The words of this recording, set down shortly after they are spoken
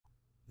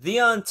The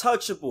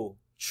untouchable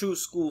True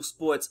School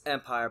Sports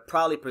Empire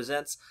proudly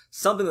presents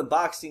something the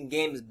boxing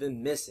game has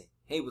been missing.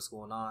 Hey, what's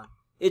going on?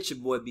 It's your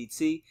boy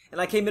BT,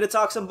 and I came here to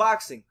talk some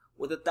boxing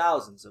with the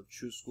thousands of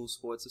True School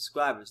Sports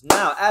subscribers.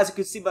 Now, as you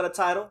can see by the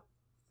title,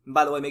 and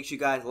by the way, make sure you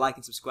guys like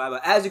and subscribe.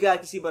 As you guys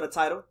can see by the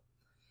title,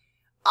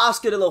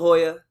 Oscar de la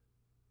Hoya,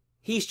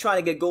 he's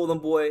trying to get Golden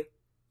Boy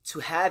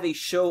to have a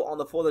show on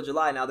the 4th of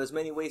July. Now, there's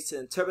many ways to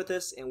interpret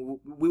this, and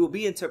we will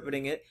be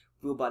interpreting it.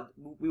 We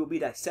will be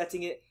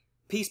dissecting it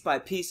piece by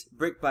piece,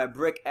 brick by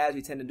brick, as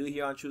we tend to do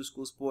here on True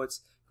School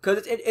Sports.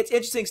 Because it's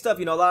interesting stuff.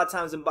 You know, a lot of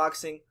times in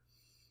boxing,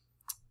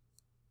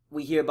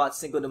 we hear about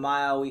Cinco de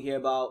Mayo, we hear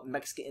about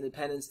Mexican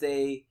Independence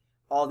Day,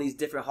 all these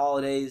different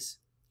holidays.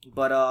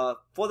 But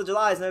 4th of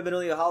July has never been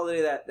really a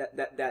holiday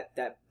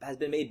that has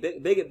been made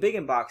big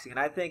in boxing. And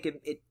I think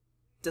it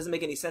doesn't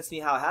make any sense to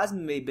me how it hasn't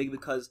been made big,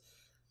 because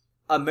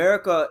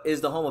America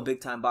is the home of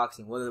big time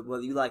boxing.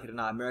 Whether you like it or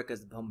not, America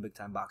is the home of big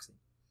time boxing.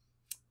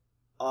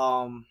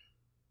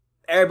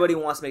 Everybody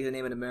wants to make their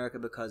name in America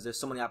because there's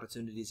so many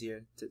opportunities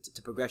here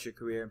to progress your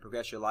career and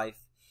progress your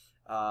life,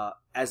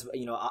 as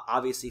you know,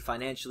 obviously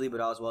financially,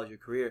 but as well as your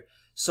career.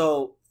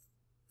 So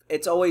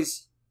it's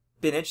always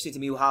been interesting to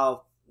me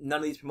how none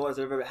of these promoters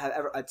have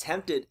ever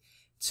attempted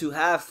to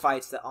have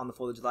fights on the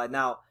 4th of July.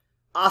 Now,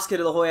 Oscar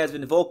de la Hoya has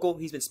been vocal.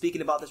 He's been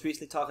speaking about this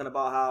recently, talking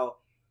about how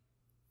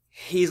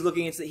he's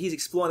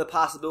exploring the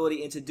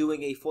possibility into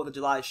doing a 4th of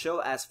July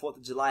show, as 4th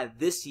of July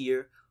this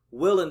year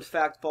will in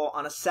fact fall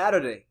on a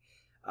Saturday.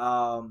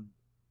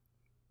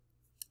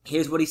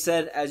 Here's what he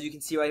said, as you can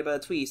see right here by the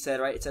tweet. He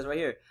said, it says right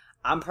here,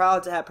 "I'm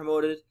proud to have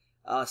promoted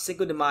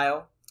Cinco de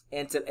Mayo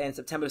and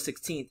September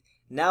 16th.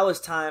 Now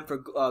it's time for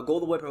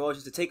Golden Boy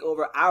Promotions to take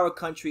over our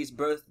country's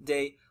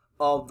birthday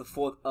of the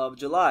 4th of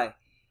July."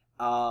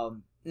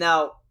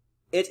 Now,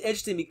 it's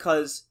interesting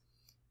because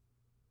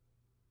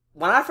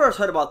when I first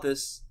heard about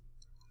this,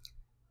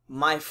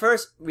 my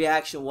first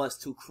reaction was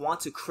to want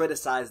to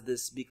criticize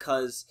this,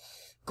 because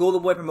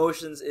Golden Boy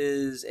Promotions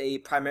is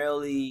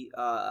primarily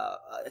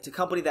it's a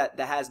company that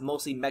has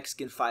mostly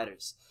Mexican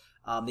fighters.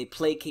 They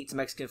placate to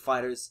Mexican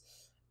fighters.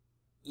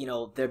 You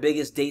know, their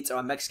biggest dates are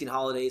on Mexican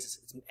holidays.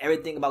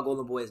 Everything about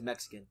Golden Boy is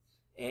Mexican.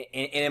 And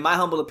in my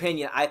humble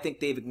opinion, I think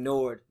they've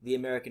ignored the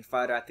American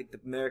fighter. I think the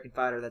American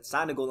fighter that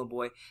signed to Golden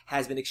Boy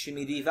has been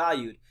extremely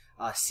devalued.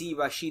 See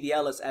Rashidi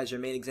Ellis as your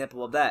main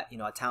example of that. You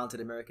know, a talented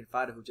American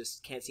fighter who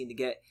just can't seem to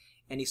get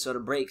any sort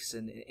of breaks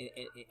and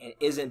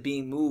isn't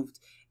being moved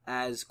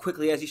as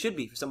quickly as he should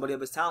be for somebody of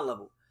his talent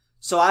level.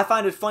 So I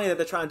find it funny that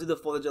they're trying to do the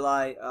 4th of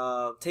July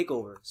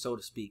takeover, so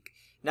to speak.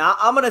 Now,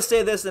 I'm going to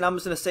say this, and I'm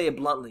just going to say it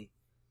bluntly.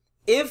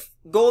 If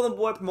Golden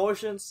Boy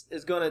Promotions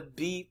is going to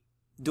be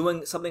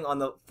doing something on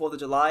the 4th of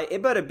July,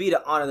 it better be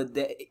to honor the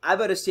day. I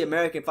better see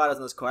American fighters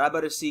on this card. I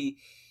better see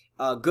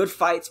good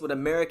fights with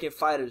American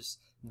fighters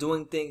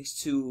doing things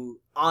to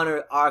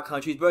honor our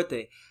country's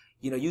birthday.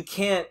 You know, you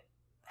can't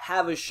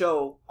have a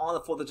show on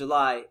the 4th of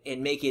July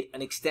and make it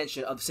an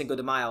extension of Cinco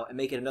de Mayo and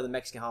make it another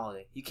Mexican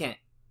holiday. You can't.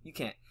 You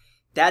can't.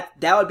 That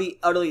would be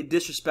utterly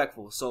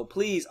disrespectful. So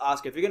please,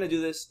 Oscar, if you're going to do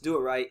this, do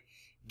it right.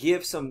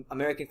 Give some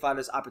American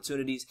fighters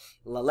opportunities.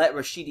 Let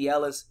Rashidi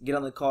Ellis get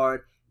on the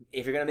card.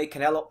 If you're going to make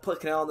Canelo,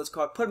 put Canelo on this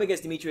card. Put him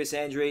against Demetrius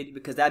Andrade,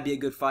 because that'd be a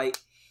good fight.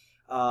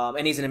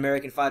 And he's an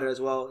American fighter as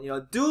well. You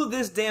know, do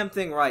this damn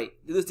thing right.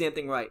 Do this damn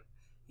thing right.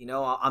 You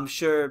know, I'm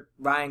sure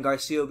Ryan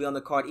Garcia will be on the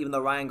card, even though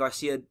Ryan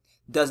Garcia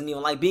doesn't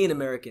even like being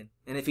American.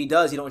 And if he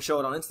does, he don't show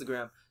it on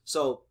Instagram.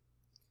 So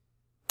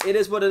it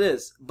is what it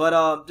is.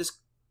 But just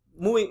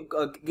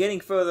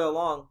getting further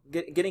along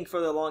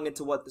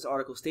into what this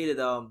article stated,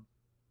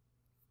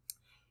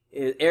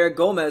 Eric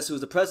Gomez,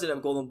 who's the president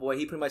of Golden Boy,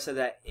 he pretty much said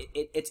that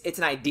it's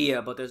an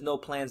idea, but there's no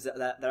plans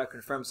that are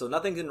confirmed. So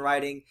nothing's in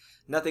writing,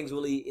 nothing's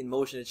really in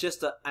motion. It's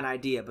just an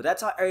idea. But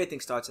that's how everything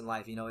starts in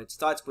life. You know, it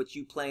starts with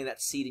you planting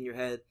that seed in your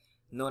head,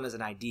 known as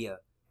an idea.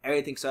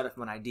 Everything started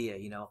from an idea.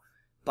 You know,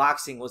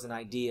 boxing was an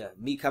idea.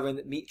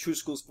 True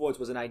School Sports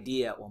was an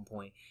idea at one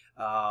point.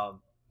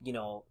 You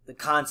know, the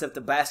concept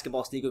of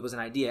basketball sneakers was an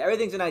idea.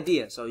 Everything's an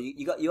idea. So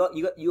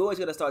you always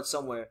got to start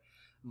somewhere.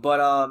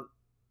 But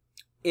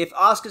if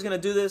Oscar's gonna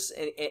do this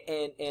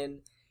and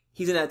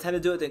he's gonna attempt to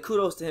do it, then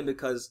kudos to him,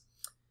 because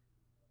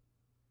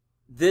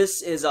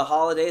this is a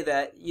holiday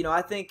that, you know,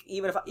 I think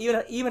even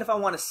if I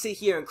want to sit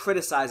here and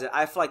criticize it,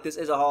 I feel like this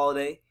is a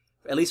holiday,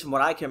 at least from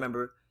what I can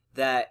remember,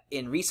 that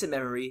in recent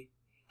memory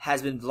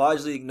has been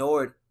largely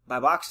ignored by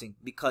boxing,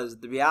 because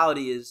the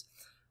reality is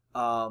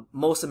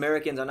most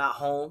Americans are not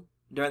home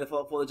during the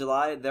 4th of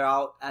July. They're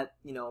out at,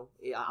 you know,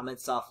 I'm in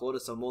South Florida,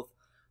 so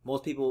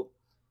most people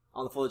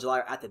on the 4th of July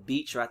are at the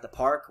beach or at the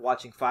park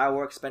watching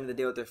fireworks, spending the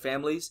day with their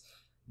families.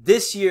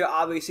 This year,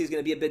 obviously, is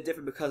going to be a bit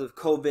different because of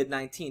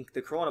COVID-19,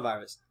 the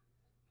coronavirus.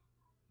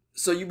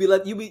 So you'll be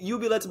led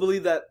to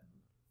believe that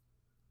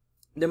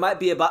there might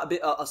be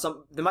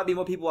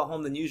more people at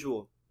home than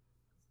usual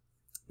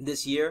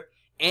this year,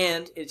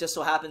 and it just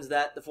so happens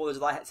that the 4th of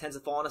July tends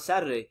to fall on a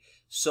Saturday.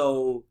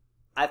 So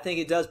I think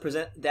it does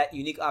present that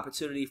unique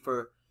opportunity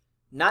for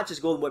not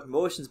just Golden Boy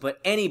Promotions, but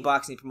any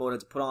boxing promoter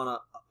to put on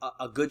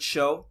a good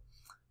show.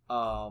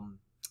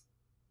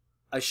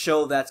 a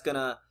show that's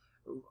gonna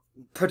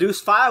produce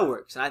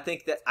fireworks. And I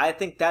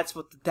think that's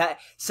what that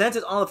since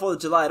it's on the 4th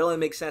of July, it only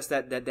makes sense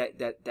that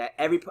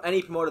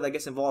any promoter that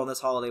gets involved in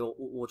this holiday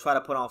will try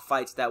to put on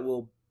fights that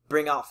will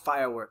bring out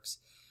fireworks.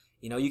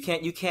 You know, you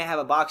can't have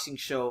a boxing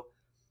show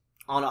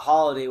on a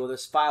holiday where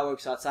there's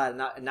fireworks outside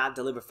and not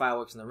deliver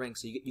fireworks in the ring.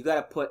 So you got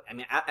to put. I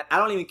mean, I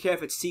don't even care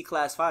if it's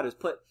C-class fighters.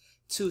 Put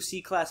 2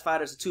 C-class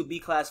fighters or 2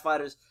 B-class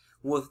fighters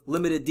with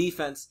limited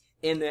defense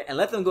in there and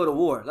let them go to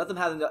war. Let them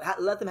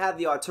have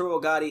the Arturo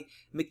Gatti,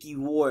 Mickey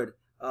Ward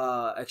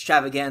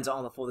extravaganza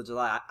on the 4th of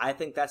July. I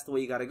think that's the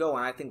way you got to go,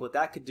 and I think what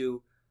that could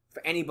do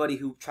for anybody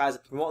who tries to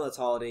promote this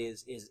holiday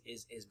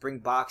is bring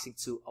boxing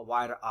to a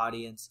wider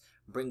audience,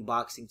 bring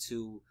boxing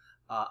to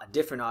a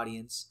different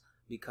audience,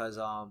 because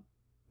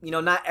you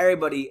know, not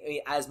everybody. I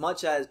mean, as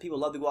much as people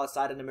love to go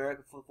outside in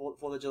America for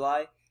 4th of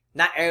July,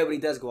 not everybody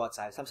does go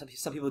outside.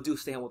 Some people do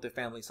stay home with their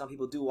families. Some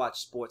people do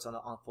watch sports on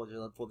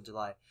 4th of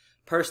July.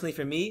 Personally,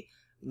 for me,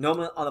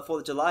 normally on the 4th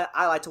of July,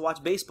 I like to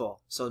watch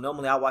baseball. So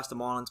normally I watch the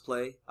Marlins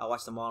play.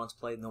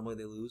 Normally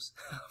they lose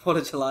 4th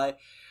of July,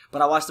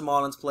 but I watch the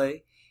Marlins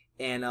play,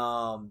 and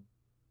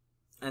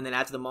then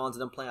after the Marlins are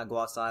done playing, I go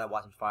outside, I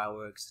watch some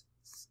fireworks,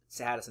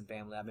 say hi to some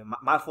family. I mean,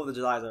 my 4th of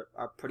July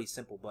are pretty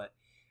simple, but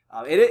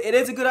it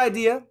is a good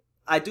idea.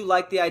 I do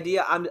like the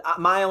idea.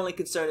 My only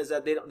concern is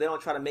that they don't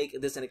try to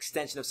make this an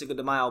extension of Cinco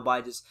de Mayo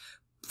by just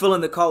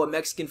filling the car with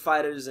Mexican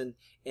fighters and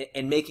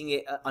making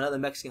it another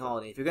Mexican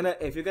holiday. If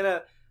you're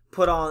gonna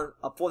put on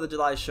a 4th of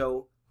July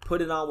show,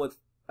 put it on with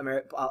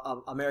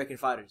American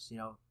fighters. You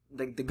know,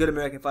 the good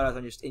American fighters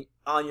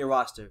on your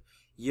roster.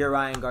 Your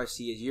Ryan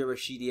Garcias, your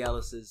Rashidi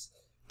Ellis's,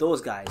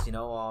 those guys. You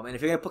know, and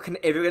if you're gonna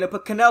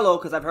put Canelo,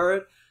 because I've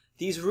heard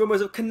these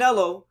rumors of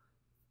Canelo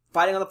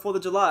fighting on the 4th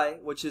of July,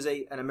 which is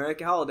an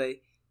American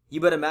holiday, you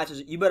better match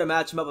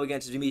him up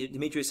against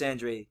Demetrius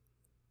Andrade.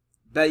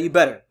 You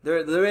better.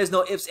 There is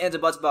no ifs, ands, or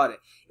buts about it.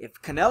 If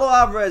Canelo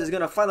Alvarez is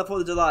gonna fight on the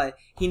 4th of July,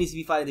 he needs to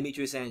be fighting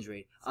Demetrius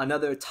Andrade,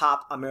 another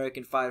top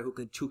American fighter who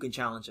can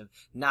challenge him.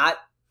 Not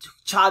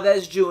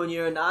Chavez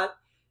Jr., not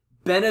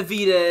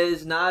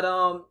Benavidez, not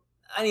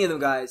any of them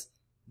guys.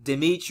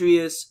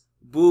 Demetrius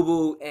Boo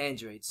Boo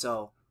Andrade.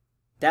 So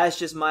that's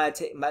just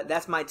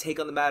that's my take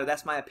on the matter.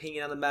 That's my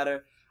opinion on the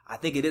matter. I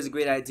think it is a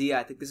great idea.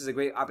 I think this is a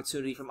great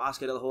opportunity from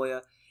Oscar De La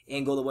Hoya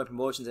and Golden Boy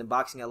Promotions and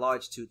boxing at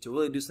large to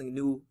really do something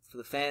new for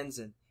the fans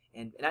and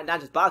not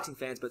just boxing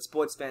fans, but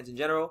sports fans in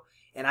general.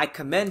 And I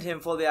commend him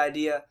for the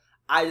idea.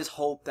 I just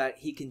hope that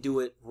he can do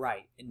it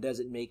right and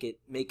doesn't make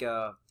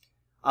a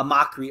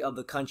mockery of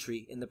the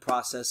country in the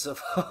process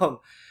of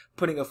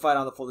putting a fight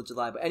on the 4th of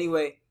July. But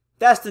anyway,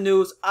 that's the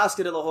news.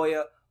 Oscar De La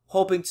Hoya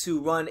hoping to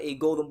run a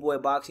Golden Boy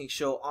boxing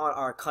show on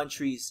our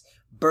country's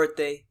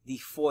birthday, the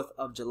 4th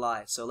of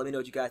July. So let me know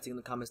what you guys think in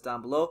the comments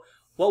down below.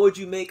 What would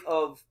you make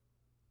of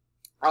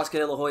Oscar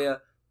De La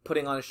Hoya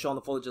putting on a show on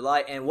the 4th of July?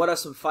 And what are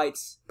some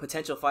fights,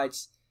 potential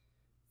fights,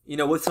 you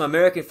know, with some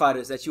American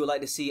fighters that you would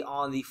like to see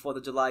on the 4th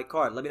of July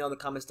card? Let me know in the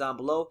comments down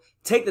below.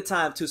 Take the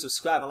time to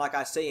subscribe. And like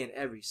I say in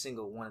every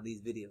single one of these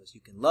videos,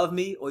 you can love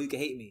me or you can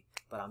hate me.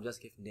 But I'm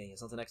just kidding, Daniel.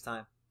 So until next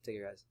time, take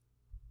care, guys.